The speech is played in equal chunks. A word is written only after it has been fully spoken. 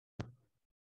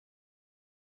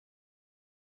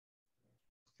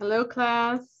Hello,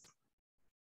 class.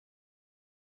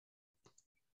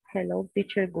 Hello,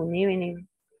 teacher. Good evening.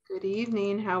 Good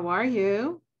evening. How are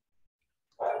you?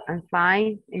 I'm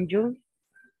fine. And you?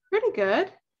 Pretty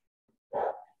good.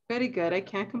 Pretty good. I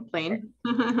can't complain.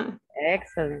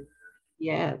 Excellent.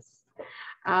 Yes.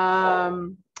 How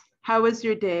was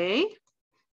your day?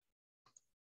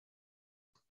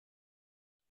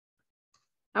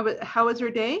 How was your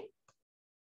day?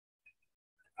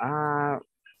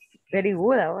 Very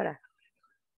good ahora.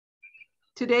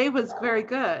 Today was very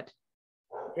good.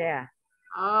 Yeah.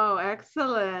 Oh,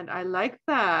 excellent. I like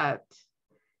that.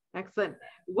 Excellent.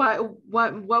 What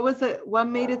was it? What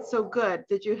made it so good?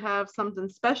 Did you have something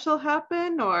special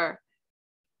happen or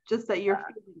just that you're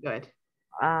feeling good?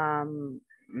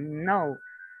 No.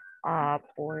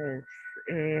 Pues,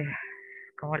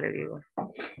 ¿cómo le digo?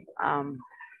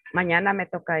 Mañana me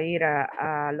toca ir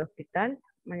al hospital.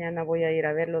 Mañana voy a ir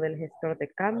a ver lo del gestor de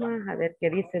cama, a ver qué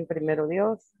dicen primero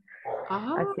Dios.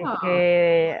 Así Ah,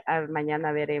 que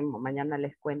mañana veremos, mañana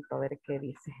les cuento a ver qué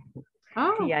dice. Si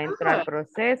oh, ya entró al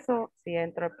proceso, si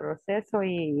entró al proceso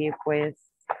y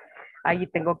pues ahí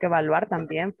tengo que evaluar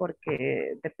también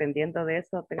porque dependiendo de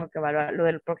eso tengo que evaluar lo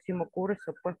del próximo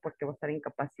curso, pues porque voy a estar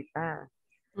incapacitada.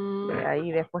 good.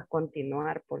 Ahí después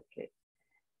continuar porque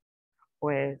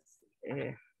pues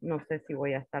no sé si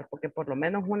voy a estar, porque por lo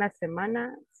menos una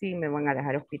semana sí me van a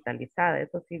dejar hospitalizada,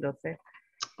 eso sí lo sé.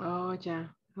 Oh,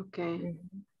 ya, ok. Ujú,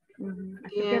 ujú.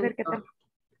 Así que a ver qué Entiendo.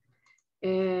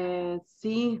 tal.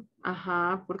 Sí,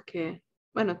 ajá, porque,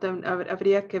 bueno,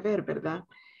 habría que ver, ¿verdad?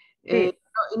 Sí,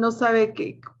 No sabe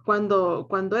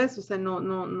cuándo es, o sea,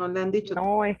 no le han dicho.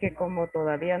 no, es que como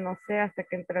todavía no sé hasta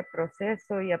que entre el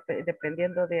proceso y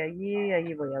dependiendo de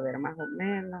allí voy a ver más o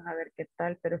menos, a ver qué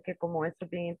tal, pero es que como eso es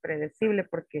bien impredecible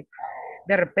porque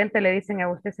de repente le dicen a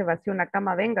usted se vació una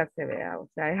cama, venga, se vea, o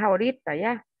sea, es ahorita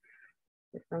ya,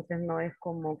 entonces no es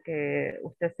como que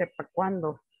usted sepa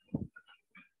cuándo.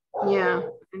 Ya,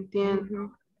 entiendo.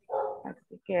 Ujú.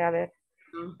 Así que a ver,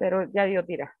 pero ya Dios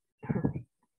dirá.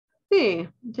 Sí,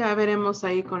 ya veremos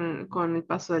ahí con el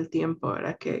paso del tiempo,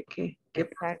 ¿verdad? Que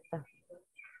Exacto.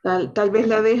 tal vez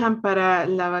la dejan para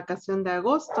la vacación de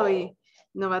agosto y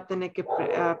no va a tener que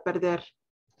perder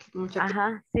mucha clase.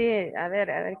 Ajá, sí, a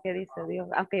ver qué dice Dios,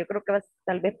 aunque yo creo que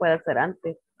tal vez pueda ser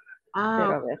antes, pero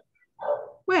Ah, a ver,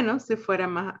 bueno, si fuera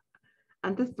más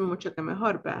antes, mucho que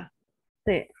mejor, ¿verdad?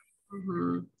 sí,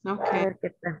 Ujú, a ok, ver qué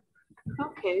tal.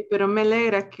 ok, pero me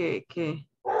alegra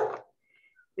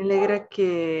me alegra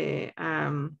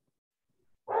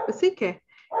pues sí, que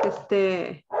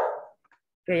esté,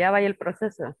 Que ya vaya el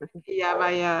proceso. que ya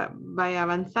vaya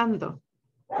avanzando,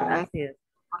 ¿verdad? Es Así es.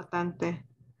 importante.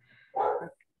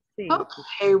 Sí,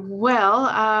 Okay,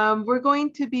 well, we're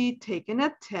going to be taking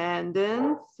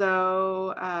attendance.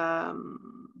 So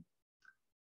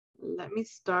let me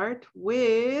start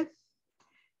with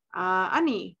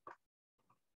Annie.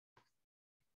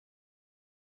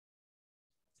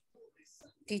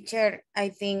 Teacher, I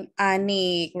think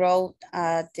Annie wrote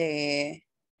the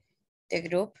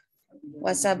group,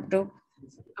 WhatsApp group.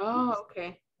 Oh,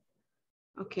 okay.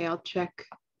 Okay, I'll check.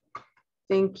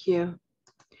 Thank you.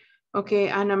 Okay,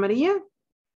 Ana Maria.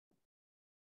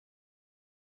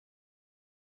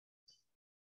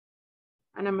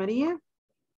 Ana Maria.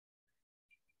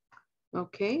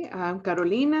 Okay,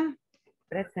 Carolina.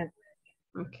 presente.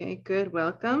 Okay, good,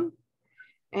 welcome.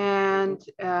 And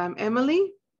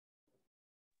Emily.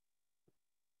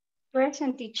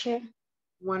 Present, teacher.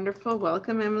 Wonderful,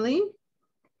 welcome, Emily.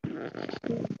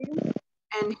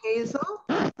 And Hazel.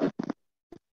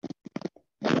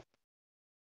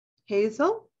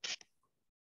 Hazel?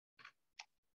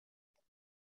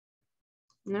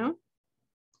 No?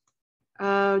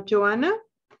 Joanna?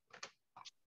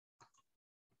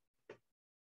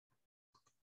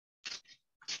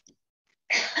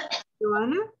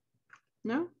 Joanna?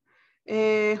 No?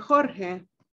 Jorge?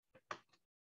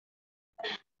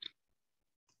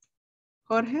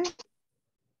 Jorge?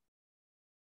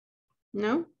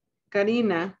 No?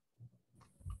 Karina?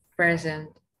 Present.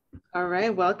 All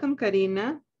right, welcome,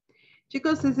 Karina.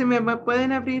 Chicos, si me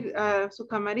pueden abrir su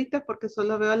camarita porque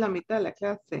solo veo la mitad de la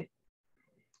clase.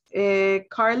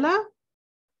 Carla?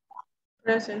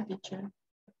 Present, teacher.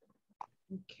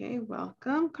 Okay,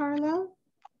 welcome, Carla.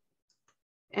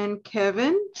 And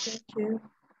Kevin? Thank you.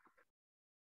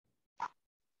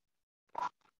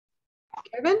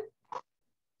 Kevin?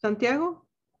 Santiago?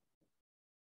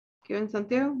 Kevin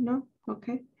Santiago? No?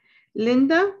 Okay.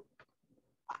 Linda?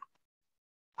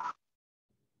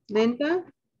 Linda?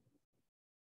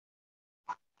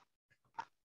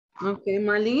 Okay,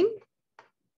 Marlene?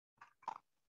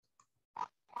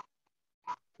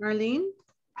 Marlene?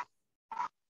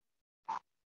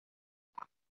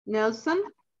 Nelson?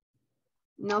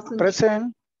 Nelson.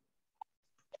 Present.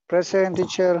 Present,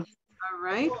 teacher. All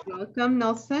right, welcome,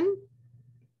 Nelson.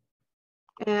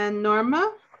 And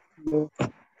Norma?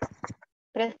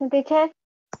 Present, teacher.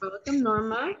 Welcome,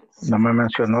 Norma. No me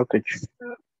mencionó, teacher.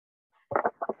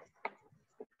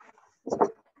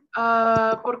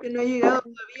 Porque no he llegado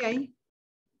todavía ahí.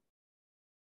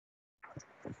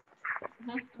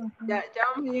 Ya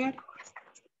vamos a llegar.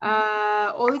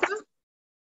 Olga.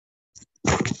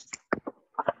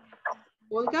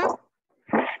 Olga.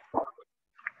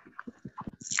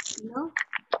 No.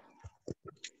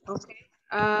 Okay.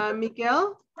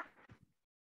 Miguel.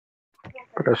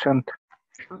 Present.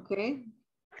 Okay.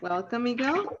 Welcome,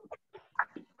 Miguel.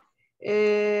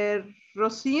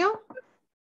 Rocío.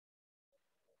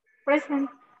 Present.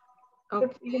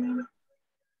 Okay.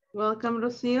 Welcome,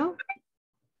 Rocío.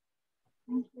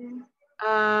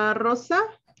 Rosa.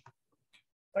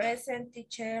 Present,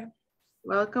 teacher.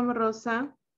 Welcome,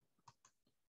 Rosa.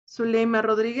 Zuleima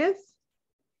Rodríguez.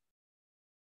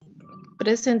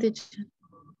 Present, teacher.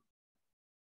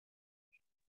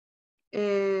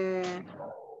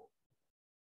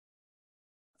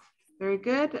 Very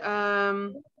good.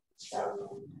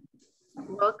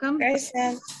 Welcome.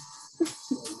 Present.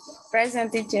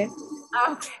 Present, teacher.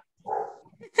 Okay.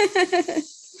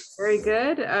 Very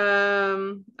good.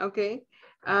 Okay.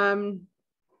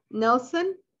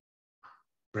 Nelson.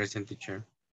 Present, teacher.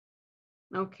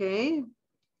 Okay.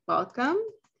 Welcome.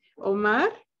 Omar.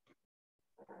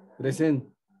 Present.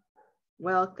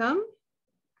 Welcome.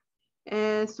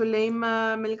 And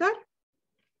Zuleima Melgar.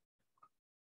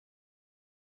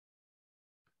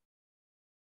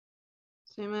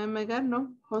 Zuleima Melgar,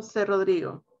 no. José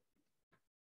Rodrigo.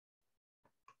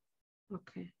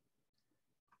 Okay.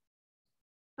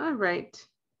 All right.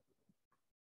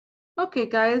 Okay,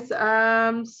 guys.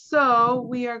 So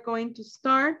we are going to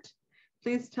start.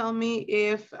 Please tell me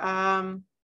if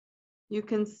you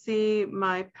can see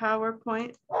my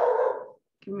PowerPoint.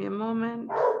 Give me a moment.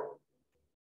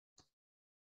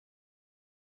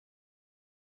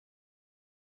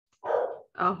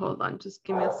 Oh, hold on. Just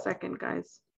give me a second,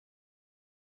 guys.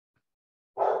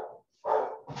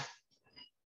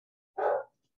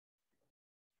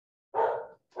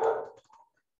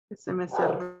 Se me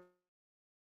cerró.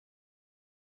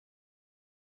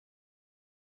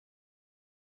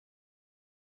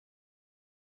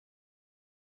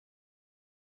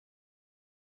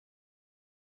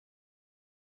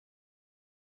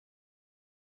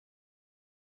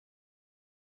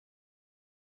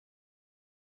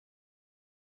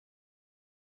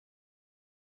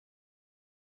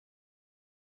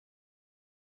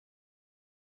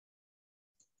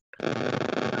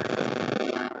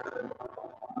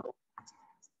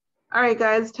 All right,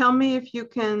 guys, tell me if you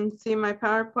can see my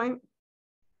PowerPoint.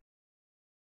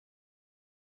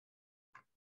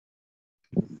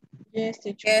 Yes,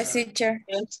 teacher. Yes, teacher.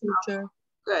 Yes, teacher.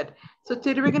 Good. So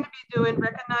today we're going to be doing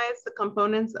recognize the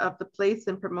components of the place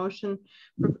and promotions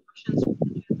for the use of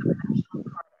national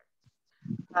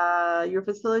card. Your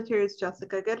facilitator is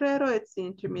Jessica Guerrero. It's the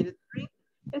intermediate 3.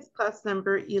 It's class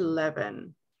number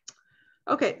 11.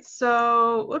 Okay,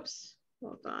 so, whoops,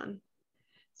 hold on.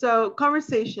 So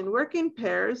conversation, work in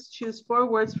pairs, choose 4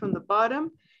 words from the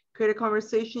bottom, create a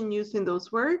conversation using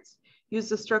those words, use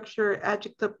the structure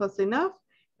adjective plus enough,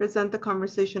 present the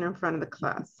conversation in front of the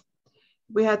class.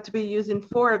 We had to be using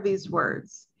 4 of these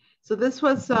words. So this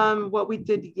was what we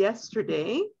did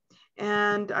yesterday.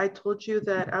 And I told you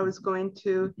that I was going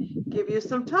to give you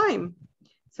some time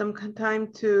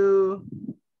to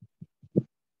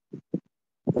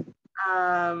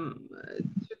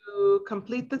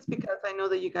complete this because I know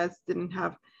that you guys didn't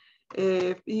have,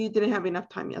 if you didn't have enough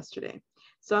time yesterday.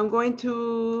 So I'm going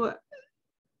to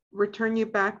return you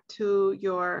back to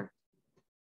your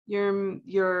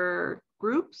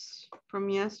groups from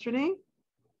yesterday.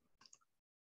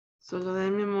 Solo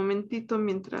denme un momentito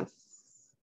mientras.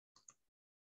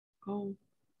 Oh.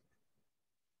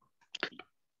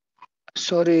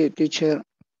 Sorry, teacher.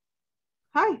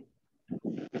 Hi.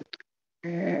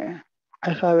 I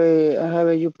have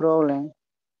a new problem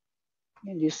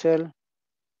in this cell.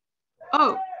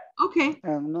 Oh, okay.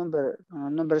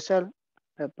 Number cell.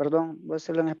 Perdón, voy a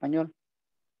hacerlo en español.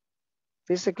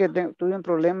 Dice que tuve un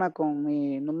problema con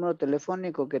mi número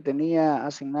telefónico que tenía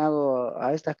asignado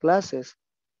a estas clases.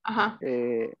 Ajá.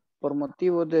 Por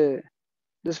motivos de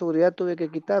seguridad tuve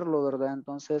que quitarlo, ¿verdad?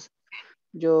 Entonces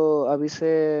yo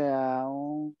avisé a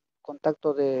un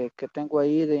contacto que tengo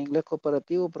ahí de inglés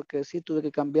cooperativo porque sí tuve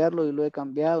que cambiarlo y lo he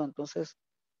cambiado. Entonces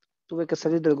tuve que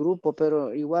salir del grupo,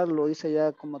 pero igual lo hice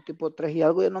ya como tipo 3 y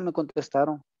algo y no me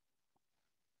contestaron.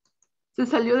 ¿Se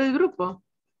salió del grupo?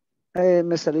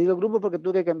 Me salí del grupo porque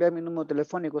tuve que cambiar mi número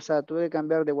telefónico, o sea, tuve que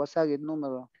cambiar de WhatsApp el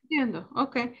número. Entiendo,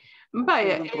 ok. Tuve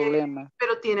Vaya, un problema.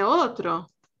 pero tiene otro.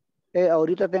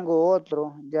 Ahorita tengo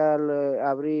otro, ya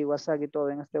abrí WhatsApp y todo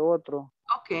en este otro.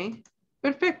 Ok,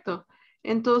 perfecto.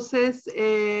 Entonces,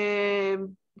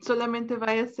 solamente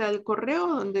váyase al correo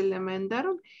donde le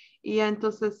mandaron y ya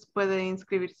entonces puede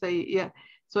inscribirse ahí. Ya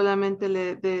solamente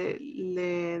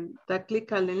le da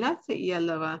clic al enlace y ya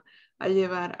la va a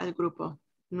llevar al grupo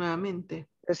nuevamente.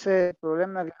 Ese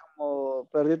problema que como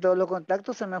perdí todos los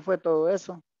contactos, se me fue todo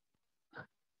eso.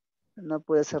 No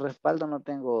pude hacer respaldo, no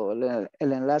tengo el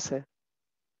enlace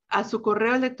A su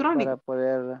correo electrónico. para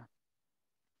poder...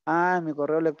 Ah, mi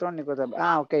correo electrónico.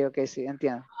 Ah, ok, sí,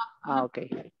 entiendo. Ah, ok.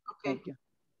 Ok, Thank you.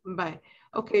 bye.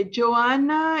 Ok,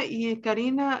 Joanna y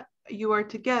Karina, you are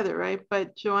together, right?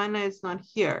 But Joanna is not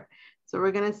here. So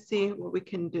we're going to see what we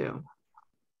can do.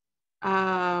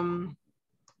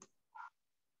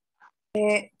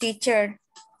 Teacher,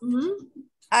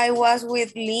 I was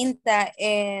with Linda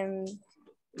and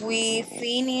we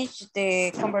finished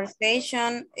the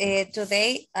conversation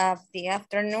today of the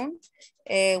afternoon.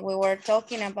 We were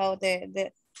talking about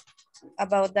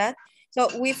about that. So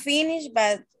we finished,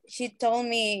 but she told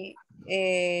me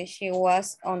she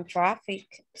was on traffic.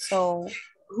 So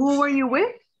Who were you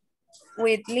with?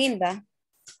 with Linda.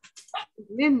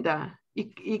 Linda.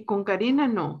 Y con Karina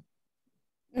no.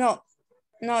 No,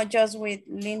 just with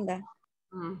Linda.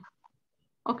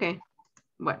 Okay,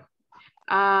 bueno.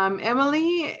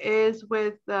 Emily is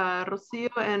with Rocío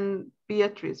and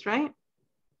Beatriz, right?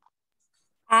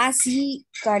 Ah, sí,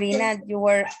 Karina, you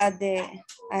were at the,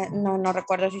 no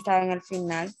recuerdo si estaba en el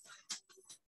final.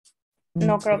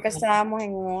 No, creo que estábamos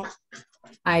en un...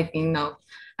 I think no.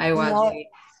 I was No, with,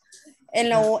 en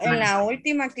la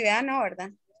última actividad, ¿no, verdad?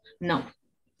 no.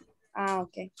 Ah,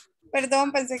 ok.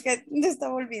 Perdón, pensé que me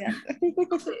estaba olvidando.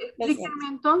 Explíquenme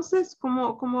entonces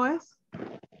cómo es.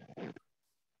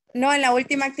 No, en la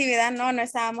última actividad no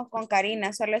estábamos con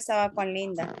Karina, solo estaba con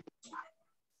Linda.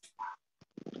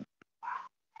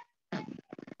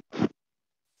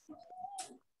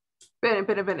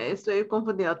 Esperen, estoy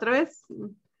confundida otra vez.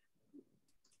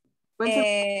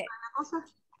 Cuéntame una cosa.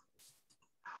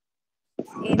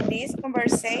 In this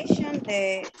conversation,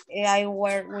 I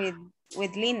work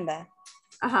with Linda.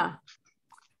 Ajá.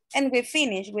 And we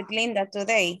finished with Linda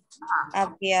today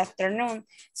at the afternoon.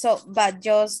 So, but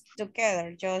just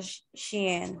together, just she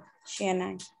and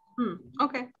I.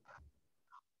 Okay.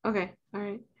 Okay, all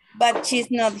right. But she's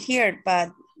not here,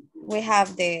 but we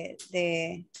have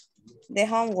the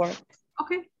homework.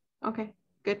 Okay,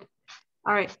 good.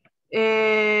 All right.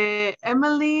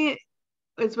 Emily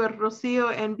is with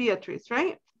Rocío and Beatriz,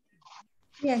 right?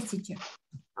 Yes, teacher.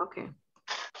 Okay.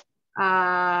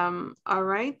 All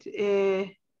right.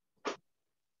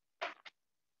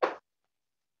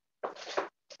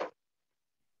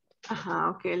 Ajá,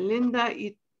 ok. Linda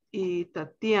y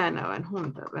Tatiana van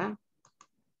juntas, ¿verdad?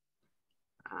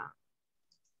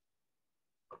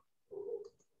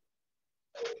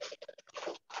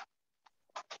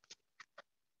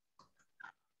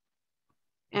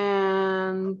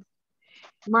 And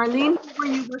Marlene, who were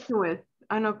you working with?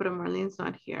 I know, but Marlene's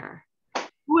not here.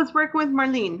 Who was working with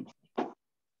Marlene?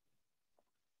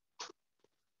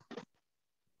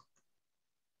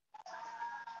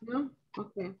 No?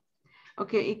 Okay.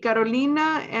 Okay, y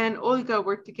Carolina and Olga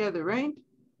work together, right?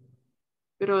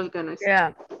 Pero Olga no está.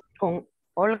 Yeah, con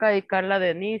Olga y Carla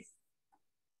Denise.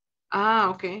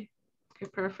 Ah, okay. Okay,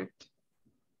 perfect.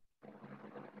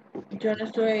 Yo no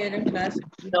estuve ayer en clase.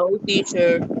 No,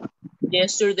 teacher.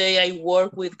 Yesterday I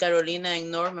worked with Carolina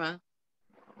and Norma.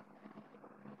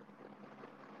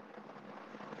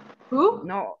 Who?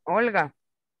 No, Olga.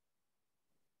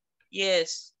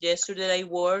 Yes, yesterday I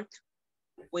worked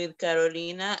with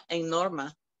Carolina and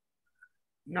Norma.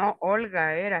 No,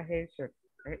 Olga era Hazel.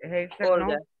 Hazel Olga.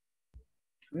 no.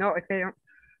 No, es que yo,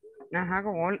 ajá,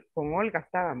 con Olga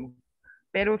estábamos.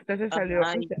 Pero usted se salió.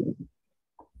 Ajá.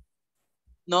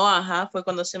 No, ajá, fue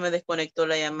cuando se me desconectó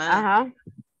la llamada. Ajá,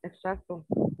 exacto.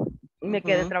 Y me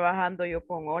quedé trabajando yo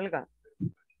con Olga.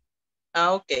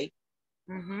 Ah, ok.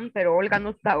 Pero Olga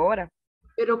no está ahora.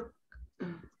 Pero...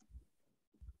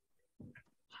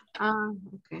 Ah,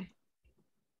 okay.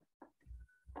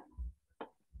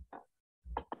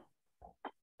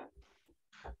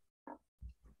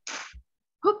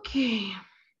 Okay.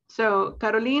 So,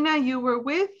 Carolina, you were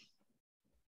with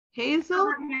Hazel?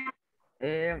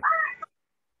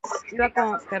 Iba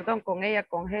con ella,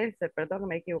 con Hazel, perdón,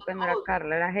 me equivoqué, no era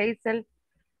Carla, era Hazel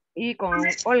y con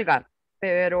Olga,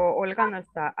 pero Olga no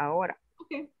está ahora.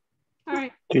 Okay. All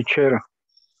right. Teacher.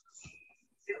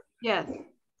 Yes.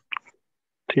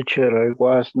 Teacher, I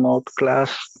was not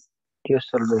class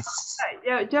yesterday.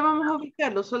 Ya vamos a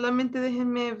ubicarlo. Solamente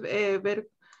déjenme ver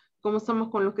cómo estamos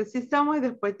con los que sí estamos y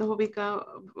después nos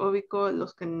ubico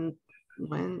los que no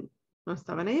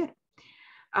estaban ayer.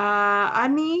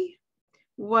 Annie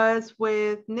was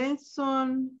with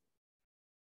Nelson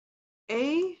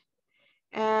A.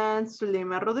 and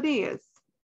Zulema Rodriguez.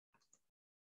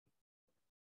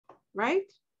 Right?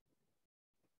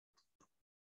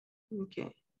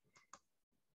 Okay.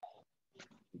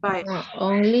 Bye.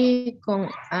 Only con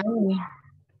Annie.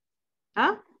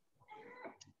 ¿Ah?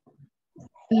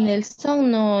 Nelson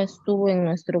no estuvo en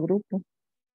nuestro grupo.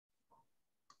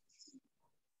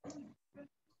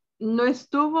 ¿No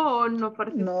estuvo o no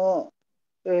participó?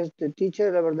 No,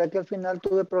 teacher, la verdad que al final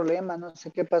tuve problemas, no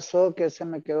sé qué pasó, que se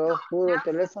me quedó oscuro el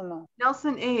teléfono.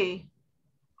 Nelson A.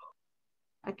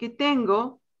 Aquí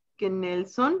tengo que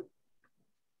Nelson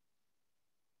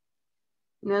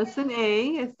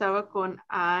A estaba con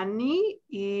Annie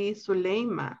y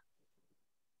Zuleima.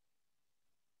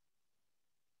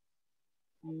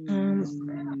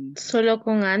 Solo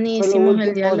con Annie Fue lo hicimos el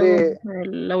último diálogo, de...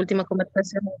 la última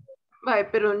conversación. Vale,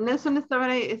 pero Nelson estaba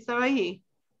ahí.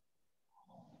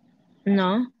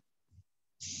 No.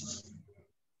 Es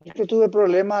que tuve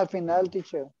problemas al final,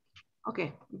 teacher. Ok,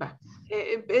 va.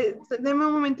 Deme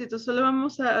un momentito, solo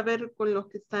vamos a ver con los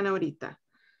que están ahorita.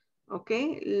 Ok,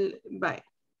 bye.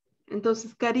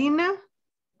 Entonces, Karina,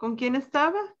 ¿con quién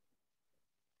estaba?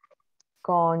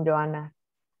 Con Joana.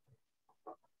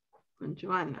 Con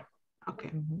Joana. Ok.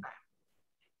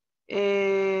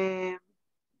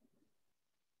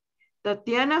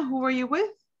 Tatiana, who were you with?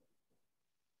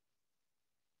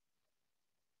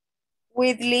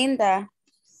 With Linda.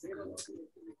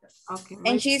 Okay.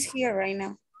 And she's here right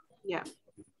now. Yeah,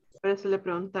 por eso le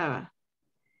preguntaba.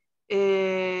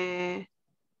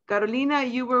 Carolina,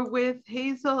 you were with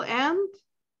Hazel and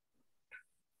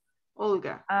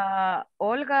Olga.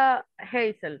 Olga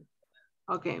Hazel.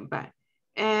 Okay, bye.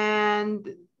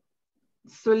 And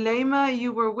Zuleima,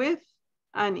 you were with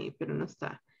Annie, pero no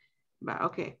está. Va,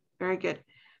 okay, very good.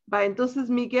 Va, entonces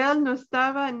Miguel no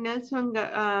estaba, Nelson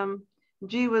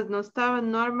G no estaba,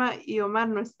 Norma y Omar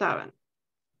no estaban.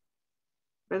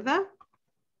 ¿Verdad?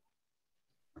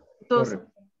 Entonces,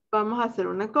 vamos a hacer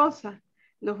una cosa.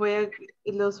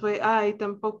 Ay,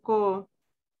 tampoco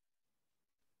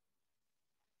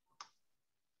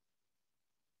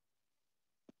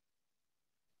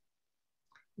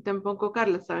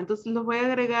Carla sabe. Entonces los voy a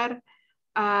agregar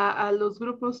a los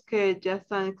grupos que ya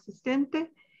están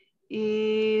existentes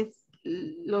y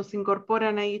los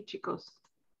incorporan ahí, chicos.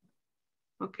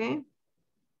 ¿Ok?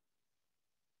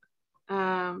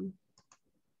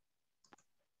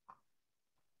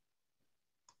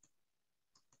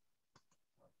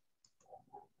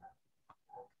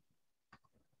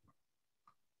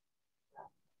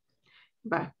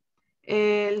 Va.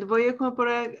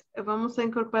 Vamos a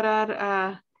incorporar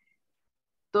a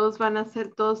todos van a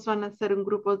ser un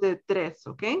grupo de 3,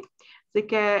 ¿ok? Así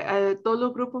que todos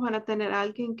los grupos van a tener a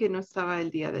alguien que no estaba el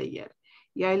día de ayer.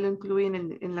 Y ahí lo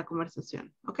incluyen en la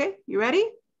conversación. ¿Ok? You ready?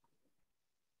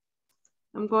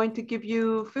 I'm going to give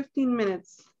you 15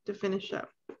 minutes to finish up.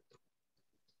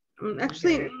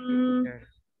 Actually,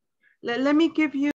 let me give you